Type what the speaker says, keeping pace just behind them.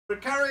We're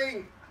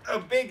carrying a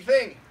big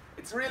thing.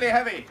 It's really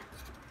heavy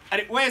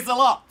and it weighs a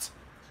lot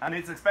and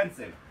it's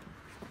expensive.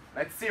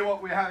 Let's see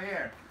what we have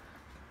here.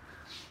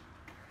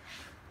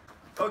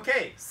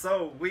 Okay,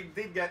 so we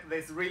did get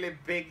this really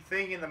big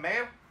thing in the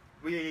mail.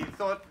 We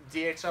thought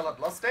DHL had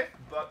lost it,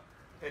 but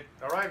it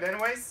arrived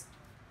anyways.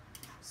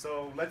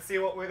 So let's see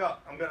what we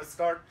got. I'm gonna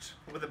start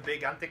with a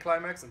big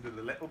anticlimax and do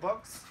the little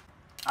box.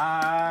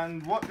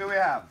 And what do we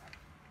have?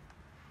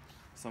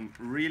 Some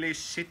really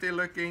shitty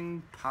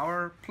looking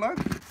power plug.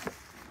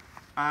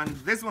 And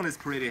this one is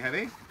pretty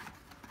heavy.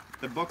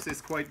 The box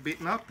is quite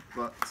beaten up,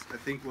 but I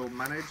think we'll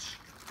manage.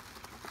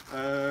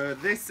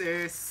 This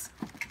is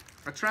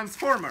a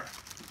transformer.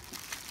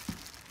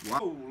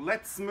 Wow,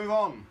 let's move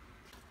on.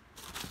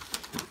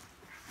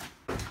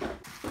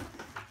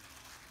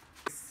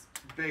 This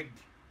big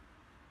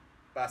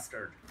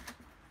bastard.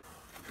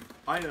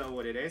 I know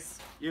what it is.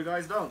 You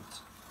guys don't.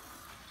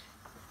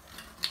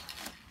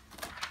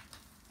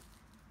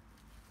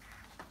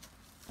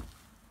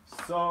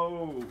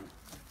 So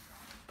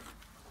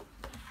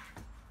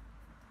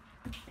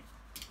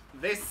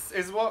this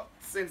is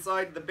what's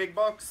inside the big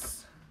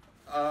box.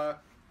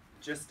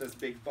 Just as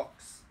big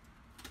box.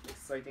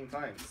 Exciting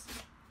times.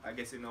 I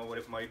guess you know what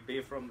it might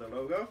be from the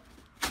logo.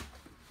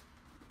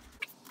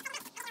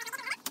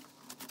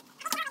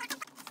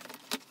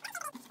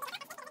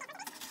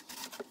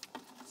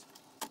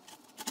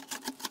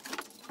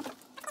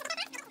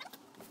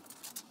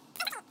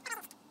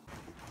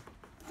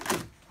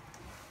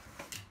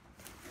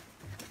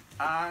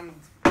 And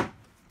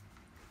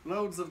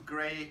loads of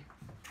grey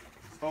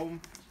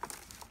foam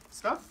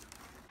stuff.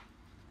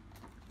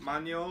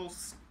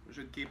 Manuals, we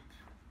should keep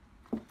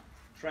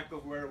track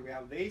of where we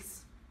have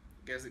these.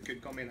 Guess it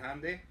could come in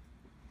handy.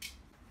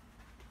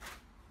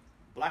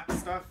 Black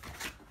stuff.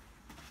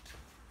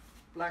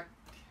 Black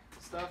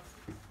stuff.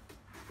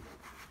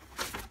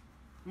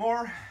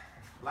 More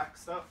black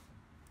stuff.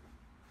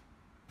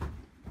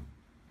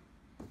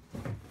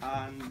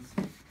 And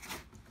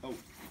oh,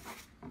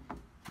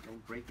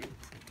 don't break it.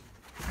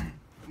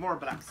 More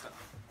black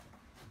stuff.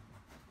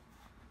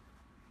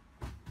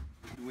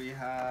 We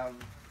have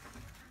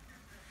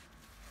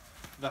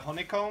the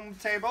honeycomb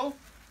table.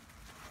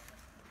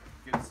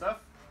 Good stuff.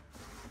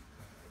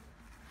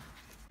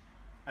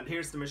 And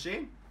here's the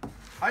machine.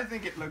 I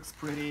think it looks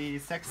pretty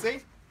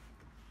sexy.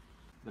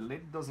 The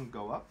lid doesn't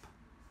go up.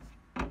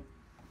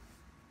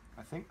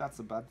 I think that's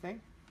a bad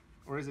thing.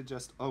 Or is it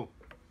just, oh,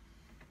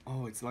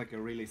 it's like a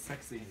really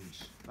sexy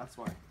hinge. That's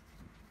why.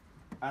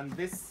 And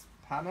this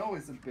panel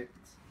is a bit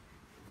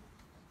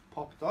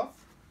popped off.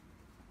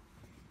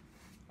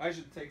 I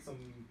should take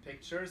some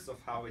pictures of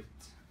how it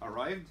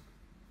arrived.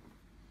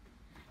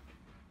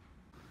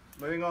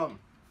 Moving on.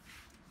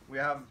 We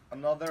have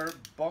another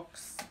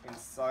box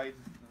inside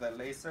the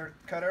laser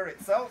cutter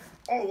itself.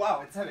 Oh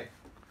wow, it's heavy.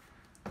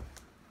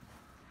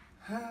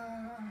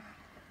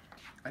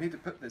 I need to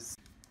put this.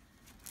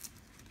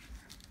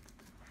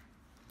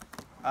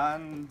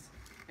 And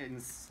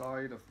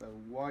inside of the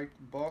white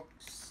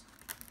box,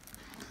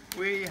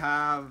 we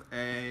have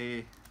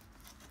a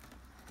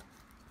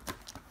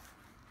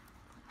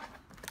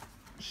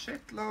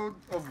shitload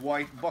of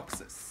white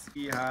boxes.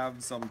 We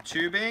have some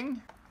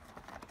tubing,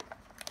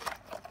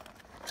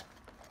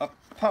 a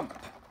pump,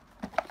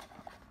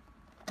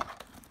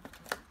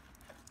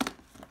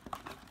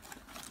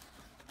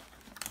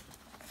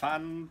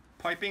 fan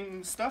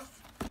piping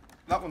stuff.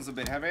 That one's a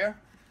bit heavier.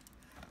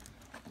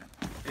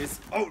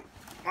 Oh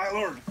my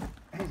lord!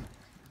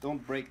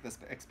 Don't break this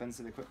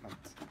expensive equipment.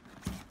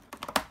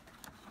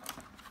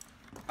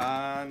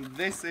 And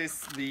this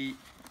is the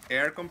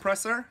air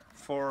compressor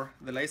for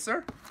the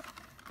laser.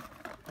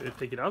 Should I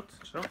take it out?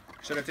 So.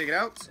 Should I take it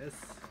out? Yes.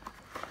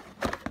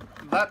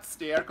 That's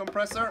the air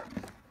compressor.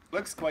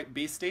 Looks quite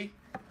beastie.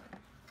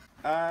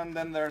 And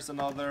then there's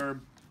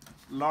another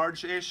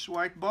large-ish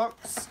white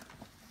box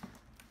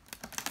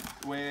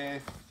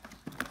with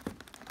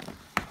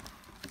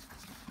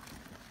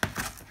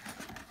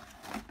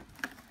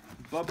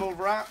bubble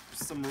wrap,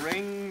 some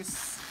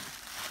rings,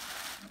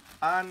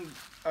 and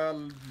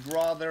a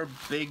rather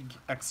big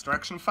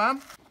extraction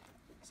fan.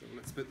 So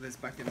let's put this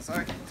back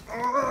inside.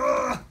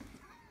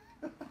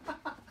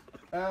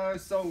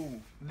 So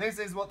this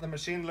is what the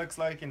machine looks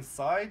like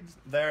inside.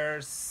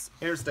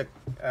 Here's the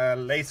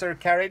laser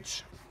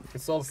carriage.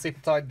 It's all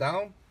zip tied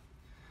down.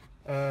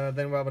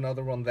 Then we have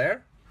another one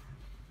there.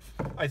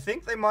 I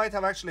think they might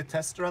have actually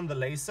test run the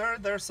laser.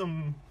 There's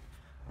some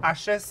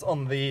ashes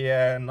on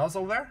the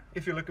nozzle there,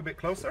 if you look a bit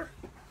closer.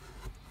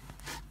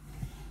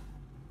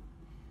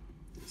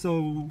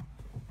 So,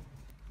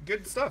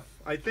 good stuff.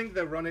 I think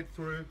they run it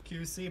through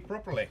QC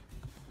properly.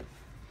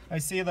 I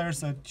see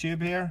there's a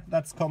tube here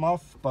that's come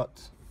off,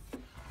 but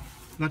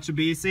that should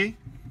be easy.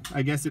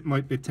 I guess it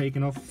might be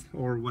taken off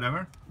or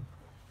whatever.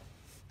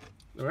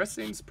 The rest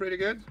seems pretty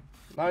good.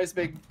 Nice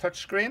big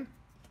touchscreen.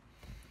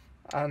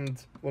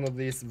 And one of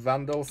these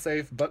vandal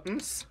safe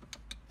buttons.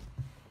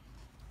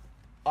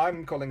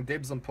 I'm calling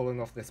dibs on pulling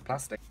off this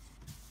plastic.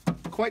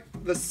 Quite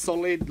the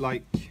solid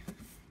like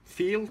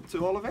feel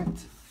to all of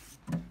it.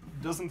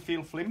 Doesn't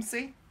feel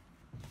flimsy.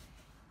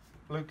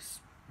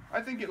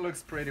 I think it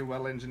looks pretty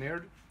well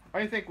engineered.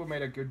 I think we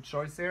made a good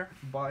choice here,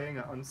 buying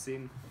an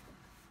unseen,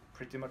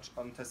 pretty much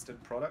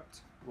untested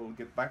product. We'll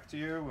get back to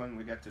you when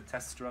we get to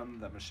test run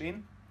the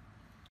machine.